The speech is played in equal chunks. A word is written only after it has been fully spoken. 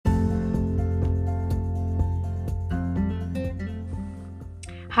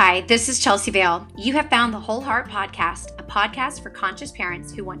Hi, this is Chelsea Vale. You have found the Whole Heart Podcast, a podcast for conscious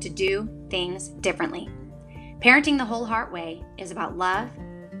parents who want to do things differently. Parenting the Whole Heart Way is about love,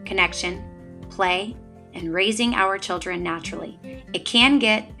 connection, play, and raising our children naturally. It can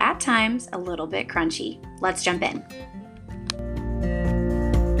get, at times, a little bit crunchy. Let's jump in.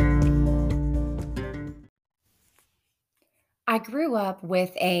 I grew up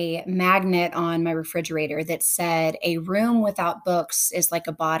with a magnet on my refrigerator that said, "A room without books is like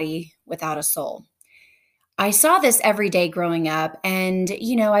a body without a soul." I saw this every day growing up, and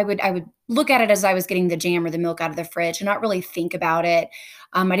I would look at it as I was getting the jam or the milk out of the fridge and not really think about it.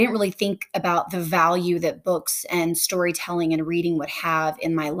 I didn't really think about the value that books and storytelling and reading would have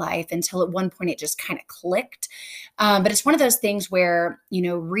in my life until at one point it just kind of clicked. But it's one of those things where,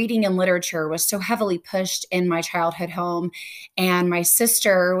 reading and literature was so heavily pushed in my childhood home. And my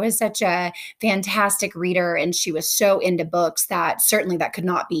sister was such a fantastic reader, and she was so into books that certainly that could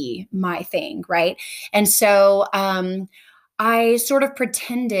not be my thing, right? And so I sort of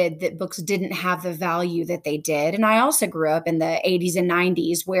pretended that books didn't have the value that they did. And I also grew up in the 80s and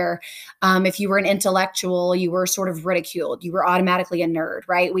 90s where if you were an intellectual, you were sort of ridiculed. You were automatically a nerd,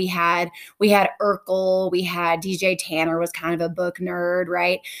 right? We had Urkel, we had DJ Tanner was kind of a book nerd,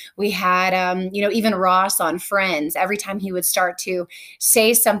 right? We had even Ross on Friends. Every time he would start to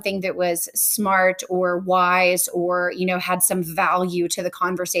say something that was smart or wise or had some value to the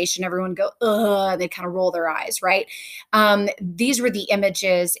conversation, everyone would go, ugh, and they kind of roll their eyes, right? These were the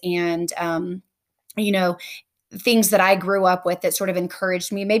images and, things that I grew up with that sort of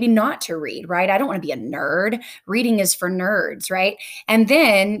encouraged me maybe not to read, right? I don't want to be a nerd. Reading is for nerds, right? And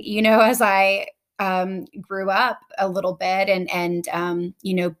then, as I grew up a little bit and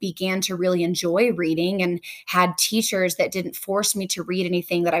began to really enjoy reading and had teachers that didn't force me to read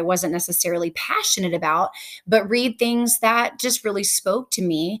anything that I wasn't necessarily passionate about, but read things that just really spoke to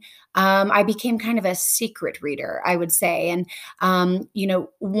me. I became kind of a secret reader, I would say. And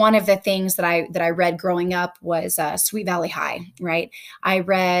one of the things that I read growing up was Sweet Valley High, right? I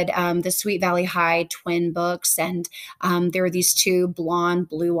read the Sweet Valley High twin books, and there were these two blonde,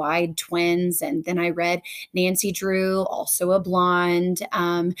 blue-eyed twins. And then I read Nancy Drew, also a blonde.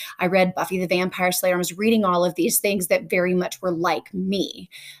 I read Buffy the Vampire Slayer. I was reading all of these things that very much were like me.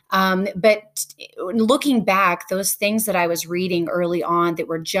 But looking back, those things that I was reading early on that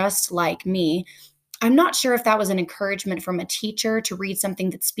were just like me, I'm not sure if that was an encouragement from a teacher to read something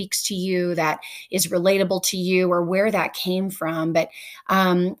that speaks to you, that is relatable to you, or where that came from. But,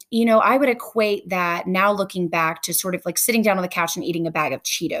 I would equate that now looking back to sort of like sitting down on the couch and eating a bag of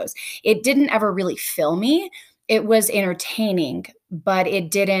Cheetos. It didn't ever really fill me. It was entertaining, but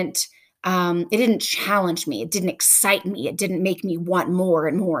it didn't challenge me. It didn't excite me. It didn't make me want more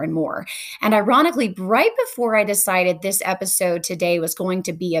and more and more. And ironically, right before I decided this episode today was going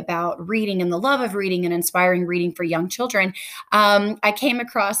to be about reading and the love of reading and inspiring reading for young children, I came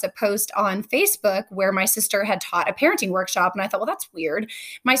across a post on Facebook where my sister had taught a parenting workshop. And I thought, well, that's weird.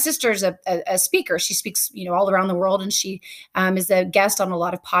 My sister's a speaker. She speaks, all around the world, and she is a guest on a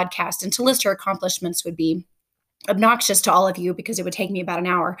lot of podcasts. And to list her accomplishments would be obnoxious to all of you because it would take me about an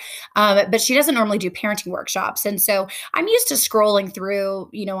hour. But she doesn't normally do parenting workshops. And so I'm used to scrolling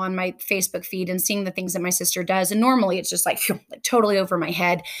through, on my Facebook feed and seeing the things that my sister does. And normally it's just like totally over my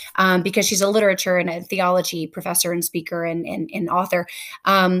head because she's a literature and a theology professor and speaker and author.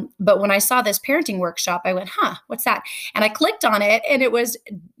 But when I saw this parenting workshop, I went, what's that? And I clicked on it, and it was,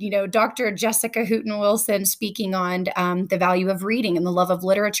 Dr. Jessica Hooten Wilson speaking on the value of reading and the love of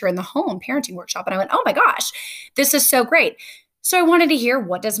literature in the home parenting workshop. And I went, oh my gosh, this is so great. So I wanted to hear,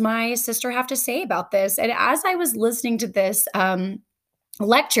 what does my sister have to say about this? And as I was listening to this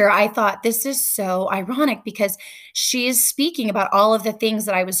lecture, I thought, this is so ironic because she is speaking about all of the things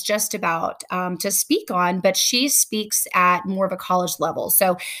that I was just about to speak on, but she speaks at more of a college level.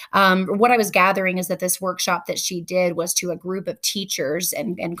 So what I was gathering is that this workshop that she did was to a group of teachers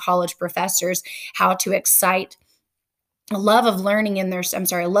and college professors, how to excite a love of learning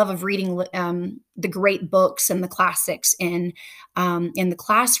a love of reading the great books and the classics in the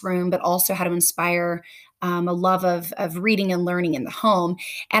classroom, but also how to inspire a love of reading and learning in the home.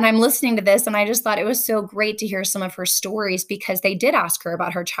 And I'm listening to this, and I just thought it was so great to hear some of her stories, because they did ask her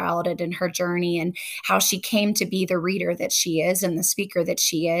about her childhood and her journey and how she came to be the reader that she is and the speaker that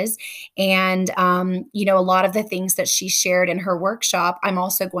she is. And, a lot of the things that she shared in her workshop, I'm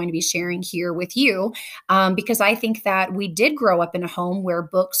also going to be sharing here with you, because I think that we did grow up in a home where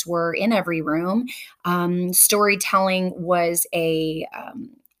books were in every room. Storytelling was a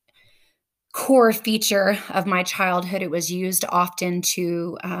core feature of my childhood. It was used often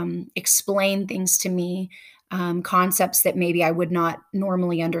to explain things to me, concepts that maybe I would not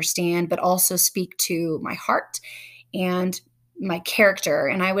normally understand, but also speak to my heart and my character.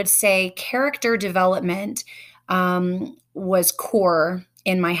 And I would say character development was core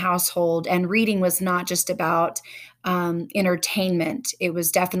in my household, and reading was not just about entertainment, it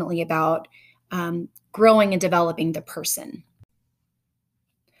was definitely about growing and developing the person.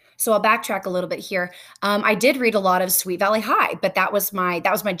 So I'll backtrack a little bit here. I did read a lot of Sweet Valley High, but that was my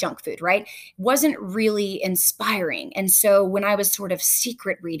junk food, right? Wasn't really inspiring. And so when I was sort of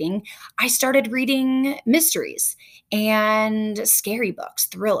secret reading, I started reading mysteries and scary books,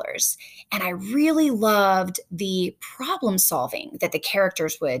 thrillers, and I really loved the problem solving that the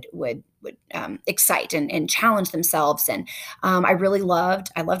characters would excite and challenge themselves. And I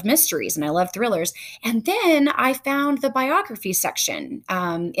loved mysteries and I loved thrillers. And then I found the biography section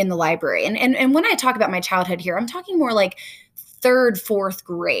in the library. And when I talk about my childhood here, I'm talking more like third, fourth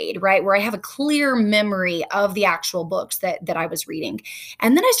grade, right? Where I have a clear memory of the actual books that I was reading.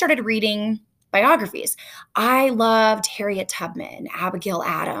 And then I started reading biographies. I loved Harriet Tubman, Abigail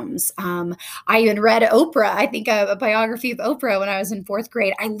Adams. I even read Oprah, I think a biography of Oprah when I was in fourth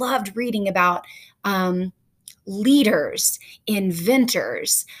grade. I loved reading about leaders,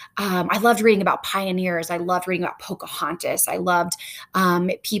 inventors. I loved reading about pioneers. I loved reading about Pocahontas. I loved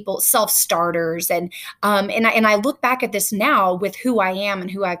people, self-starters, and I look back at this now with who I am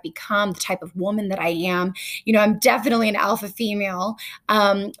and who I've become, the type of woman that I am. I'm definitely an alpha female,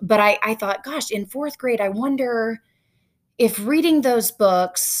 but I thought, gosh, in fourth grade, I wonder if reading those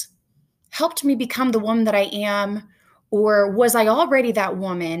books helped me become the woman that I am, or was I already that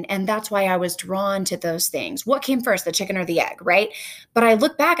woman and that's why I was drawn to those things? What came first, the chicken or the egg, right? But I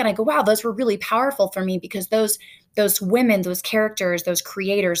look back and I go, wow, those were really powerful for me because those women, those characters, those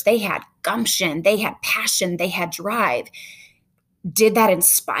creators, they had gumption, they had passion, they had drive. Did that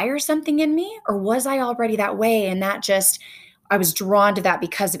inspire something in me, or was I already that way and I was drawn to that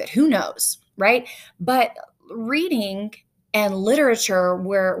because of it? Who knows, right? But reading and literature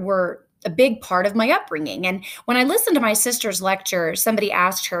were a big part of my upbringing. And when I listened to my sister's lecture, somebody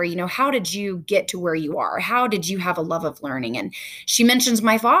asked her, how did you get to where you are? How did you have a love of learning? And she mentions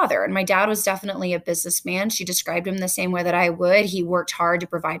my father. And my dad was definitely a businessman. She described him the same way that I would. He worked hard to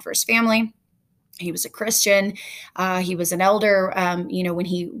provide for his family. He was a Christian. He was an elder. When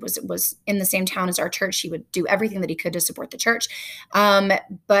he was in the same town as our church, he would do everything that he could to support the church.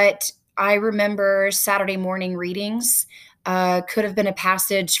 But I remember Saturday morning readings. Could have been a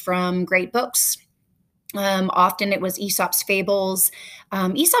passage from great books. Often it was Aesop's Fables.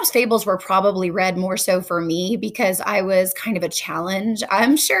 Aesop's Fables were probably read more so for me because I was kind of a challenge.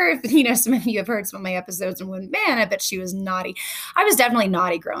 I'm sure some of you have heard some of my episodes and went, man, I bet she was naughty. I was definitely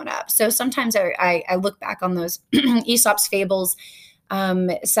naughty growing up. So sometimes I look back on those Aesop's Fables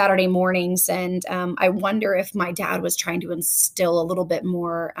Saturday mornings, and I wonder if my dad was trying to instill a little bit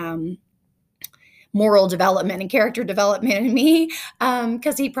more moral development and character development in me,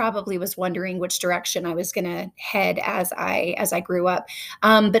 because he probably was wondering which direction I was going to head as I grew up.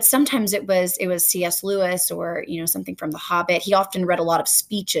 But sometimes it was C.S. Lewis or something from The Hobbit. He often read a lot of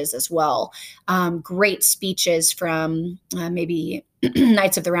speeches as well, great speeches from maybe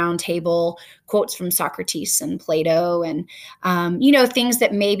Knights of the Round Table, quotes from Socrates and Plato, and things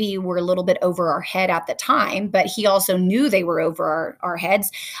that maybe were a little bit over our head at the time, but he also knew they were over our heads,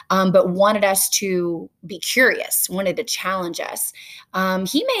 but wanted us to be curious, wanted to challenge us.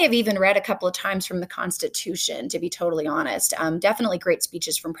 He may have even read a couple of times from the Constitution, to be totally honest. Definitely great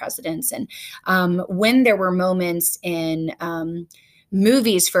speeches from presidents. And when there were moments in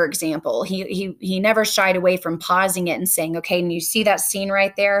movies, for example, he never shied away from pausing it and saying, okay, and you see that scene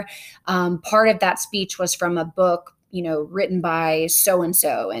right there? Part of that speech was from a book, written by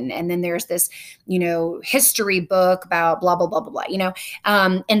so-and-so. And then there's this, history book about blah, blah, blah, blah,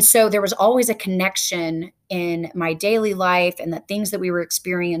 blah, and so there was always a connection in my daily life and the things that we were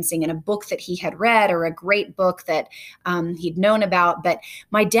experiencing in a book that he had read or a great book that he'd known about. But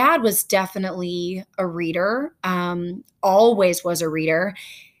my dad was definitely a reader, always was a reader.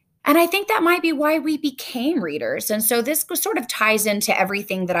 And I think that might be why we became readers. And so this sort of ties into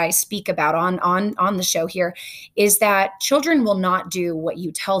everything that I speak about on the show here, is that children will not do what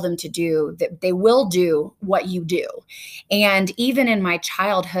you tell them to do, that they will do what you do. And even in my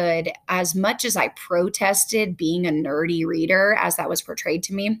childhood, as much as I protested being a nerdy reader, as that was portrayed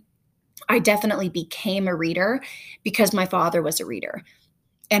to me, I definitely became a reader because my father was a reader.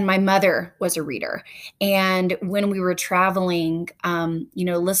 And my mother was a reader. And when we were traveling,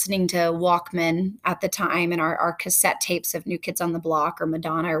 listening to Walkman at the time and our cassette tapes of New Kids on the Block or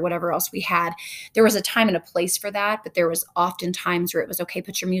Madonna or whatever else we had, there was a time and a place for that. But there was often times where it was okay,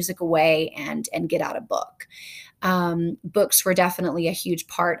 put your music away and get out a book. Books were definitely a huge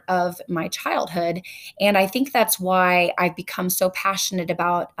part of my childhood. And I think that's why I've become so passionate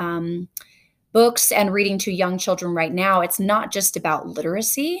about books and reading to young children right now. It's not just about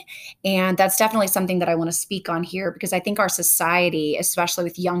literacy. And that's definitely something that I want to speak on here because I think our society, especially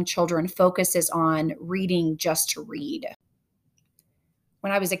with young children, focuses on reading just to read.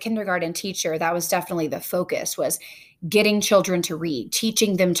 When I was a kindergarten teacher, that was definitely the focus, was getting children to read,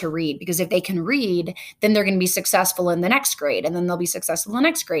 teaching them to read, because if they can read, then they're going to be successful in the next grade, and then they'll be successful in the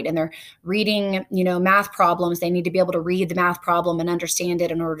next grade. And they're reading, math problems. They need to be able to read the math problem and understand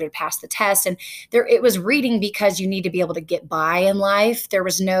it in order to pass the test. And it was reading because you need to be able to get by in life. There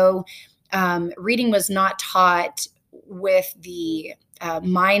was no, reading was not taught with the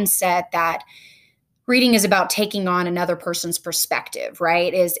mindset that reading is about taking on another person's perspective,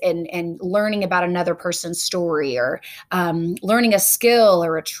 right? And learning about another person's story, or learning a skill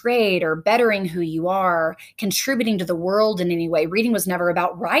or a trade, or bettering who you are, contributing to the world in any way. Reading was never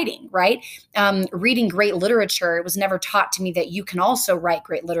about writing, right? Reading great literature, it was never taught to me that you can also write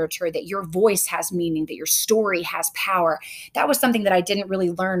great literature, that your voice has meaning, that your story has power. That was something that I didn't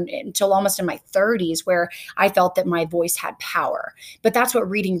really learn until almost in my 30s, where I felt that my voice had power. But that's what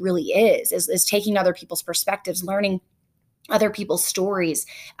reading really is taking other people's perspectives, learning other people's stories,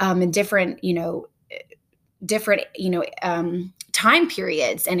 in different time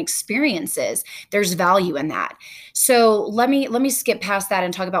periods and experiences. There's value in that. So let me skip past that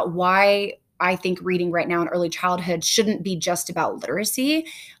and talk about why I think reading right now in early childhood shouldn't be just about literacy,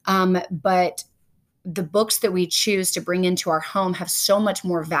 but the books that we choose to bring into our home have so much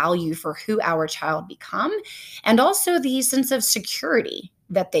more value for who our child become, and also the sense of security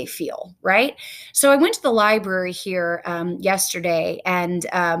that they feel, right? So I went to the library here yesterday, and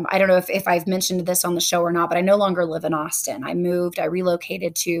I don't know if I've mentioned this on the show or not, but I no longer live in Austin. I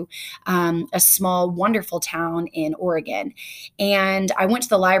relocated to a small, wonderful town in Oregon. And I went to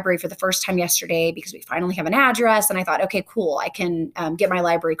the library for the first time yesterday because we finally have an address. And I thought, okay, cool, I can get my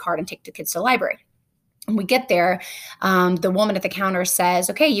library card and take the kids to the library. When we get there, the woman at the counter says,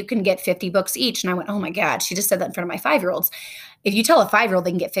 okay, you can get 50 books each. And I went, oh my God, she just said that in front of my 5-year-olds. If you tell a 5-year-old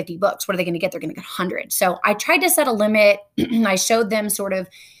they can get 50 books, what are they going to get? They're going to get 100. So I tried to set a limit. I showed them sort of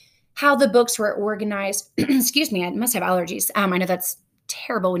how the books were organized. Excuse me, I must have allergies. I know that's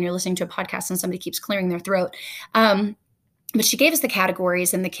terrible when you're listening to a podcast and somebody keeps clearing their throat. But she gave us the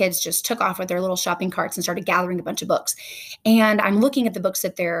categories, and the kids just took off with their little shopping carts and started gathering a bunch of books. And I'm looking at the books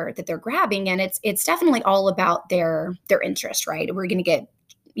that they're grabbing, and it's definitely all about their interest, right? We're going to get,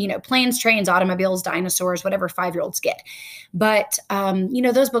 planes, trains, automobiles, dinosaurs, whatever 5-year-olds get. But,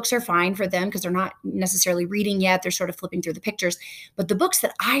 those books are fine for them because they're not necessarily reading yet. They're sort of flipping through the pictures. But the books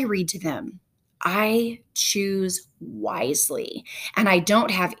that I read to them, I choose wisely. And I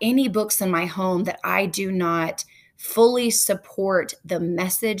don't have any books in my home that I do not fully support the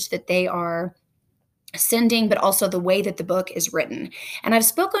message that they are sending, but also the way that the book is written. And I've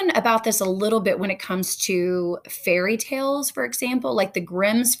spoken about this a little bit when it comes to fairy tales, for example, like the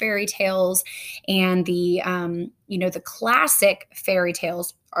Grimm's fairy tales and the classic fairy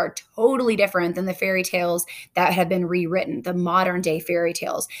tales are totally different than the fairy tales that have been rewritten, the modern day fairy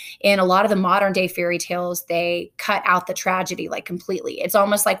tales. In a lot of the modern day fairy tales, they cut out the tragedy like completely. It's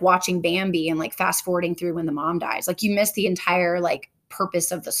almost like watching Bambi and like fast forwarding through when the mom dies. Like you miss the entire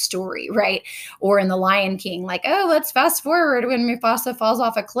purpose of the story, right? Or in The Lion King, let's fast forward when Mufasa falls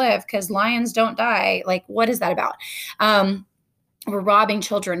off a cliff because lions don't die. Like, what is that about? We're robbing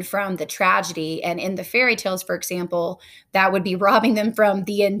children from the tragedy. And in the fairy tales, for example, that would be robbing them from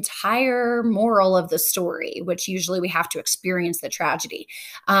the entire moral of the story, which usually we have to experience the tragedy.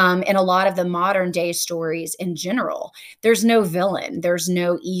 In a lot of the modern day stories in general, there's no villain, there's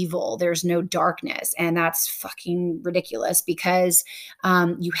no evil, there's no darkness. And that's fucking ridiculous because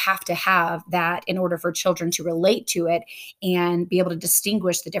you have to have that in order for children to relate to it and be able to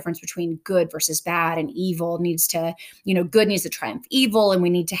distinguish the difference between good versus bad, and evil needs to, good needs to triumph evil. And we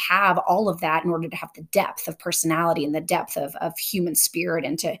need to have all of that in order to have the depth of personality and the depth of human spirit,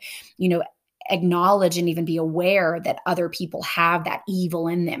 and to, acknowledge and even be aware that other people have that evil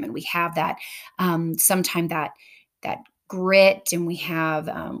in them. And we have that, sometimes that grit, and we have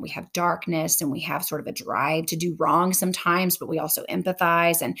darkness, and we have sort of a drive to do wrong sometimes, but we also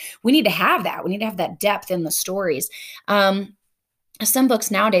empathize, and we need to have that. We need to have that depth in the stories. Some books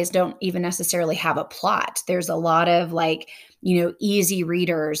nowadays don't even necessarily have a plot. There's a lot of easy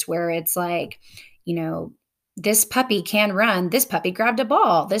readers where it's like, you know, this puppy can run. This puppy grabbed a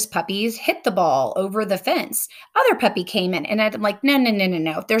ball. This puppy's hit the ball over the fence. Other puppy came in. And I'm like, no, no, no, no,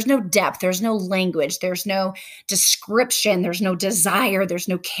 no. There's no depth. There's no language. There's no description. There's no desire. There's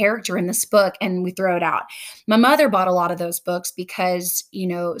no character in this book. And we throw it out. My mother bought a lot of those books because,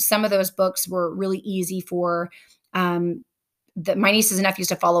 some of those books were really easy for um, my nieces and nephews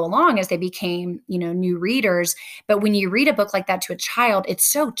to follow along as they became, new readers. But when you read a book like that to a child, it's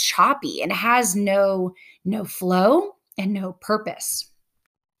so choppy and it has no flow and no purpose.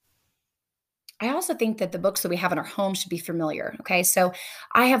 I also think that the books that we have in our home should be familiar. Okay. So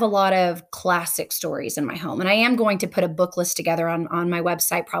I have a lot of classic stories in my home, and I am going to put a book list together on my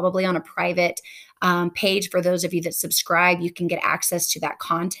website, probably on a private page for those of you that subscribe. You can get access to that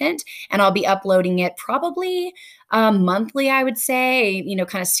content, and I'll be uploading it probably monthly, I would say,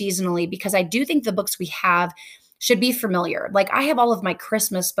 kind of seasonally, because I do think the books we have should be familiar. Like I have all of my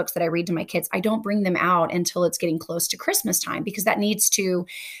Christmas books that I read to my kids. I don't bring them out until it's getting close to Christmas time because that needs to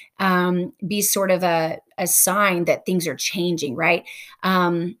be sort of a sign that things are changing, right?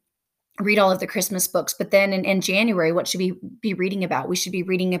 Read all of the Christmas books. But then in January, what should we be reading about? We should be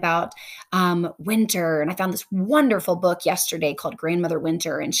reading about winter. And I found this wonderful book yesterday called Grandmother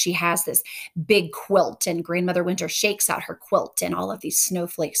Winter. And she has this big quilt, and Grandmother Winter shakes out her quilt, and all of these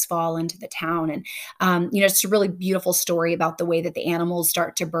snowflakes fall into the town. And, it's a really beautiful story about the way that the animals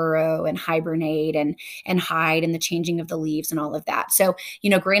start to burrow and hibernate and hide, and the changing of the leaves and all of that. So,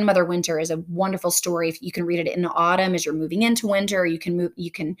 Grandmother Winter is a wonderful story. If you can read it in the autumn as you're moving into winter, you can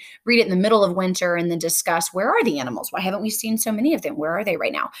read it in the middle of winter and then discuss, where are the animals? Why haven't we seen so many of them? Where are they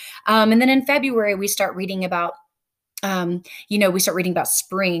right now? And then in February, we start reading about we start reading about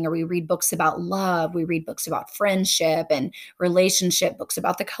spring, or we read books about love. We read books about friendship and relationship, books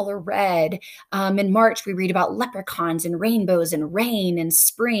about the color red. In March, we read about leprechauns and rainbows and rain and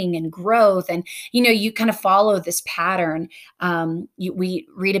spring and growth. And, you kind of follow this pattern. We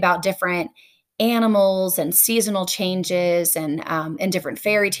read about different animals and seasonal changes and different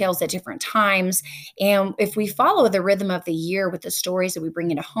fairy tales at different times. And if we follow the rhythm of the year with the stories that we bring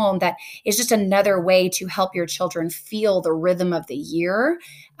into home, that is just another way to help your children feel the rhythm of the year,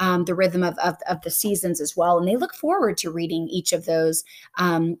 the rhythm of the seasons as well. And they look forward to reading each of those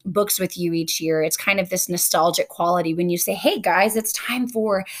books with you each year. It's kind of this nostalgic quality when you say, hey guys, it's time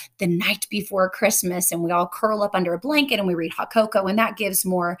for the night before Christmas, and we all curl up under a blanket and we read hot cocoa, and that gives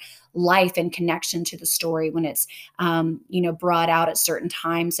more life and connection to the story when it's brought out at certain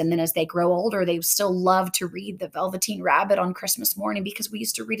times. And then as they grow older, they still love to read the Velveteen Rabbit on Christmas morning, because we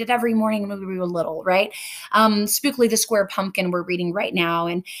used to read it every morning when we were little, right? Spookily the Square Pumpkin we're reading right now,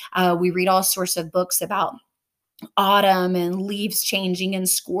 and we read all sorts of books about autumn and leaves changing and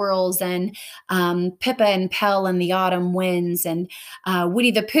squirrels and Pippa and Pell and the autumn winds and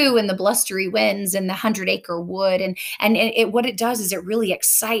Woody the Pooh and the blustery winds and the 100-acre wood. And what it does is it really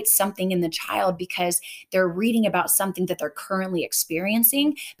excites something in the child, because they're reading about something that they're currently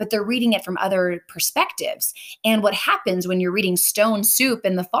experiencing, but they're reading it from other perspectives. And what happens when you're reading Stone Soup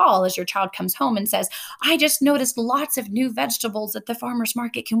in the fall is your child comes home and says, I just noticed lots of new vegetables at the farmer's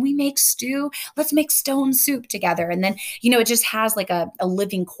market. Can we make stew? Let's make stone soup together. And then, it just has like a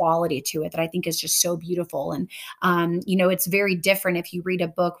living quality to it that I think is just so beautiful. And, it's very different if you read a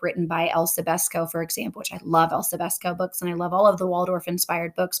book written by Elsa Beskow, for example, which I love Elsa Beskow books, and I love all of the Waldorf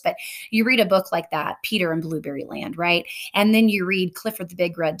inspired books. But you read a book like that, Peter and Blueberry Land, right? And then you read Clifford the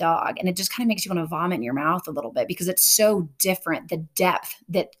Big Red Dog, and it just kind of makes you want to vomit in your mouth a little bit, because it's so different. The depth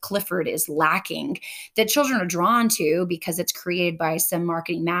that Clifford is lacking, that children are drawn to, because it's created by some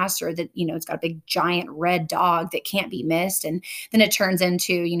marketing master that, it's got a big giant red dog that can't be missed. And then it turns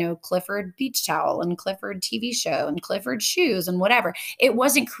into, Clifford beach towel and Clifford TV show and Clifford shoes and whatever. It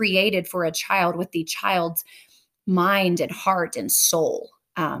wasn't created for a child with the child's mind and heart and soul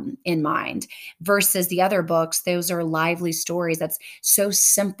in mind, versus the other books. Those are lively stories that's so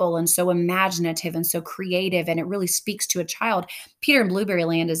simple and so imaginative and so creative, and it really speaks to a child. Peter and Blueberry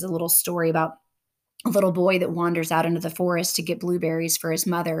Land is a little story about a little boy that wanders out into the forest to get blueberries for his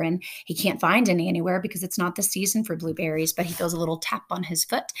mother, and he can't find any anywhere because it's not the season for blueberries, but he feels a little tap on his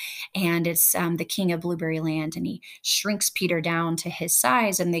foot, and it's the king of Blueberry Land, and he shrinks Peter down to his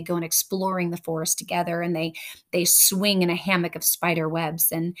size, and they go and exploring the forest together, and they swing in a hammock of spider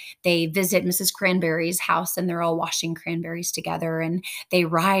webs, and they visit Mrs. Cranberry's house, and they're all washing cranberries together, and they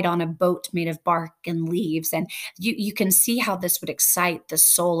ride on a boat made of bark and leaves. And you can see how this would excite the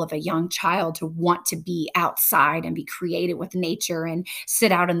soul of a young child to want to be outside and be creative with nature and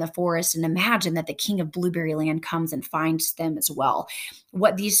sit out in the forest and imagine that the king of Blueberry Land comes and finds them as well.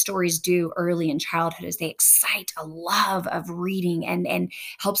 What these stories do early in childhood is they excite a love of reading and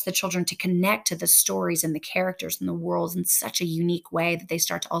helps the children to connect to the stories and the characters and the worlds in such a unique way that they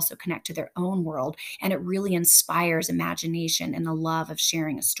start to also connect to their own world. And it really inspires imagination and the love of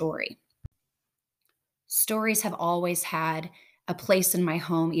sharing a story. Stories have always had a place in my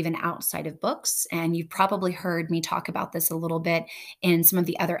home, even outside of books. And you've probably heard me talk about this a little bit in some of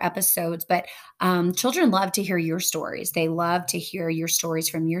the other episodes, but children love to hear your stories. They love to hear your stories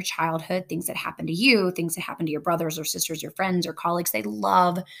from your childhood, things that happened to you, things that happened to your brothers or sisters, your friends or colleagues. They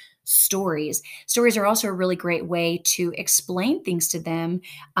love stories. Stories are also a really great way to explain things to them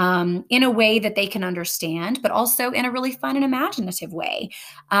in a way that they can understand, but also in a really fun and imaginative way.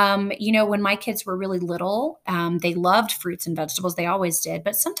 When my kids were really little, they loved fruits and vegetables. They always did.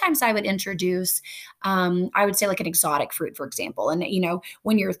 But sometimes I would introduce, I would say like an exotic fruit, for example. And,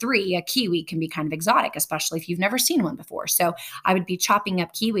 when you're 3, a kiwi can be kind of exotic, especially if you've never seen one before. So I would be chopping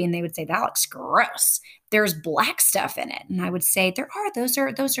up kiwi and they would say, that looks gross. There's black stuff in it. And I would say, those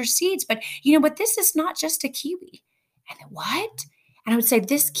are seeds. But you know what? This is not just a kiwi. And then what? And I would say,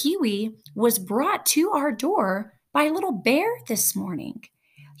 this kiwi was brought to our door by a little bear this morning.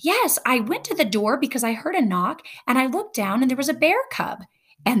 Yes, I went to the door because I heard a knock and I looked down and there was a bear cub.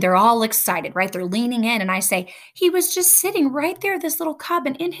 And they're all excited, right? They're leaning in. And I say, he was just sitting right there, this little cub.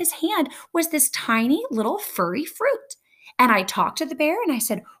 And in his hand was this tiny little furry fruit. And I talked to the bear and I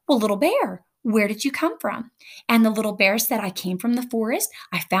said, well, little bear, where did you come from? And the little bear said, I came from the forest.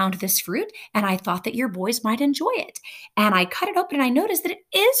 I found this fruit and I thought that your boys might enjoy it. And I cut it open and I noticed that it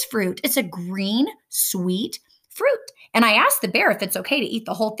is fruit. It's a green, sweet fruit. And I asked the bear if it's okay to eat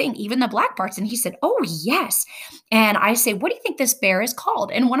the whole thing, even the black parts. And he said, oh, yes. And I say, what do you think this bear is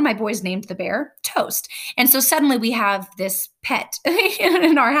called? And one of my boys named the bear Toast. And so suddenly we have this pet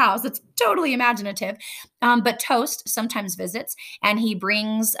in our house. It's totally imaginative. But Toast sometimes visits and he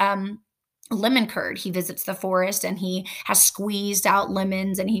brings lemon curd. He visits the forest and he has squeezed out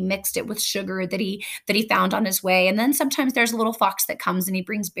lemons and he mixed it with sugar that he found on his way. And then sometimes there's a little fox that comes and he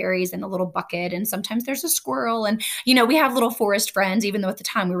brings berries in a little bucket. And sometimes there's a squirrel. And we have little forest friends, even though at the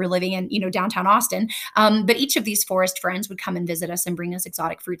time we were living in downtown Austin. But each of these forest friends would come and visit us and bring us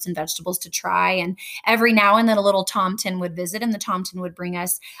exotic fruits and vegetables to try. And every now and then a little tomtin would visit, and the tomtin would bring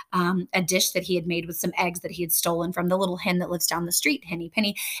us a dish that he had made with some eggs that he had stolen from the little hen that lives down the street, Henny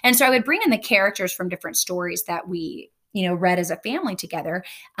Penny. And so I would bring in the characters from different stories that we read as a family together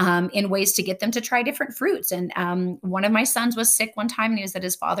in ways to get them to try different fruits. And one of my sons was sick one time and he was at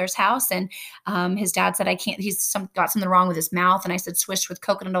his father's house and his dad said, he's got something wrong with his mouth. And I said, swish with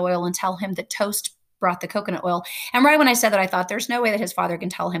coconut oil and tell him that Toast brought the coconut oil. And right when I said that, I thought there's no way that his father can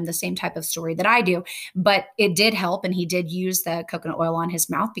tell him the same type of story that I do, but it did help. And he did use the coconut oil on his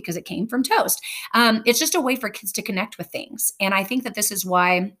mouth because it came from Toast. It's just a way for kids to connect with things. And I think that this is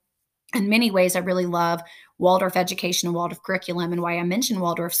why in many ways, I really love Waldorf education and Waldorf curriculum, and why I mention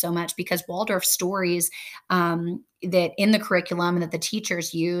Waldorf so much, because Waldorf stories that in the curriculum and that the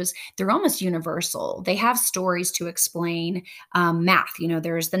teachers use, they're almost universal. They have stories to explain math.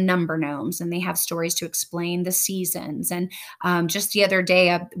 There's the number gnomes, and they have stories to explain the seasons. And just the other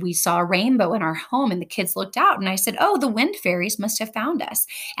day, we saw a rainbow in our home, and the kids looked out, and I said, oh, the wind fairies must have found us.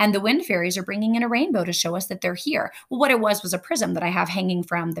 And the wind fairies are bringing in a rainbow to show us that they're here. Well, what it was a prism that I have hanging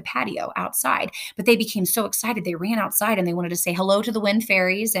from the patio outside. But they became so excited. They ran outside and they wanted to say hello to the wind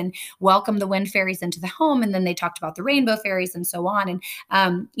fairies and welcome the wind fairies into the home. And then they talked about the rainbow fairies and so on. And,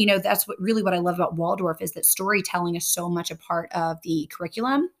 that's what I love about Waldorf is that storytelling is so much a part of the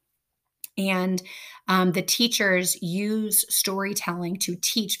curriculum. And the teachers use storytelling to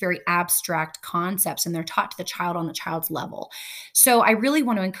teach very abstract concepts, and they're taught to the child on the child's level. So I really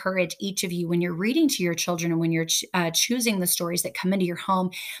want to encourage each of you, when you're reading to your children and when you're choosing the stories that come into your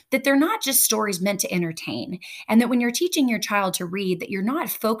home, that they're not just stories meant to entertain. And that when you're teaching your child to read, that you're not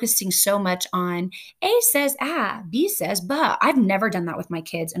focusing so much on A says ah, B says bah. I've never done that with my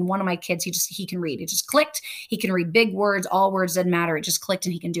kids. And one of my kids, he can read. It just clicked. He can read big words, all words doesn't matter. It just clicked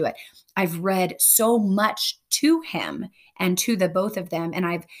and he can do it. I've read so much to him and to the both of them, and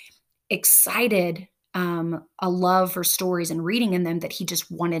I've excited a love for stories and reading in them that he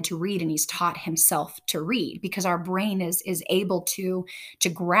just wanted to read, and he's taught himself to read because our brain is able to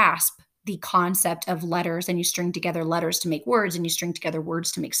grasp the concept of letters, and you string together letters to make words, and you string together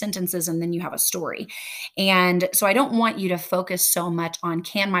words to make sentences, and then you have a story. And so I don't want you to focus so much on,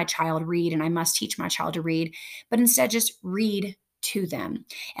 can my child read, and I must teach my child to read, but instead just read to them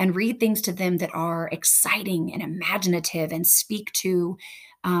and read things to them that are exciting and imaginative and speak to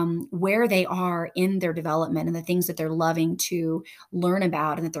where they are in their development and the things that they're loving to learn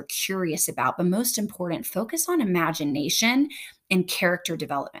about and that they're curious about. But most important, focus on imagination and character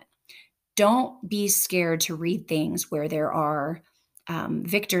development. Don't be scared to read things where there are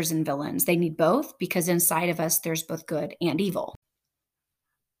victors and villains. They need both because inside of us, there's both good and evil.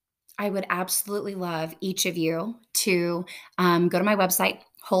 I would absolutely love each of you to go to my website,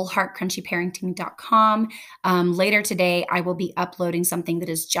 wholeheartcrunchyparenting.com. Later today, I will be uploading something that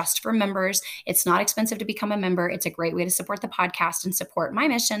is just for members. It's not expensive to become a member. It's a great way to support the podcast and support my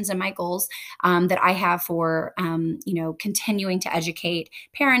missions and my goals that I have for, continuing to educate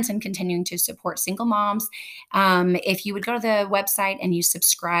parents and continuing to support single moms. If you would go to the website and you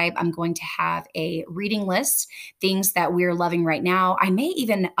subscribe, I'm going to have a reading list, things that we're loving right now. I may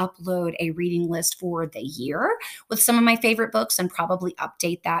even upload a reading list for the year with some of my favorite books and probably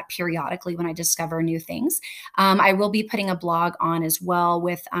update that periodically when I discover new things. I will be putting a blog on as well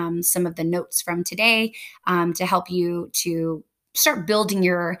with some of the notes from today to help you to start building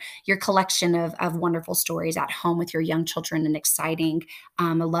your collection of wonderful stories at home with your young children and exciting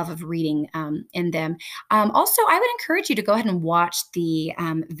a love of reading in them. Also, I would encourage you to go ahead and watch the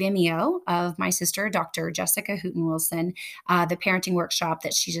Vimeo of my sister, Dr. Jessica Hooten Wilson, the parenting workshop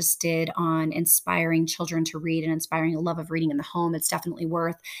that she just did on inspiring children to read and inspiring a love of reading in the home. It's definitely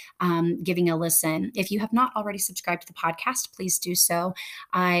worth giving a listen. If you have not already subscribed to the podcast, please do so.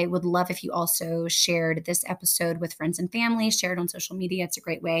 I would love if you also shared this episode with friends and family, shared on social media. It's a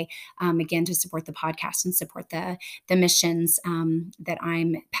great way, again, to support the podcast and support the missions that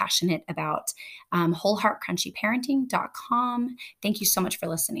I'm passionate about. Wholeheartcrunchyparenting.com. Thank you so much for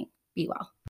listening. Be well.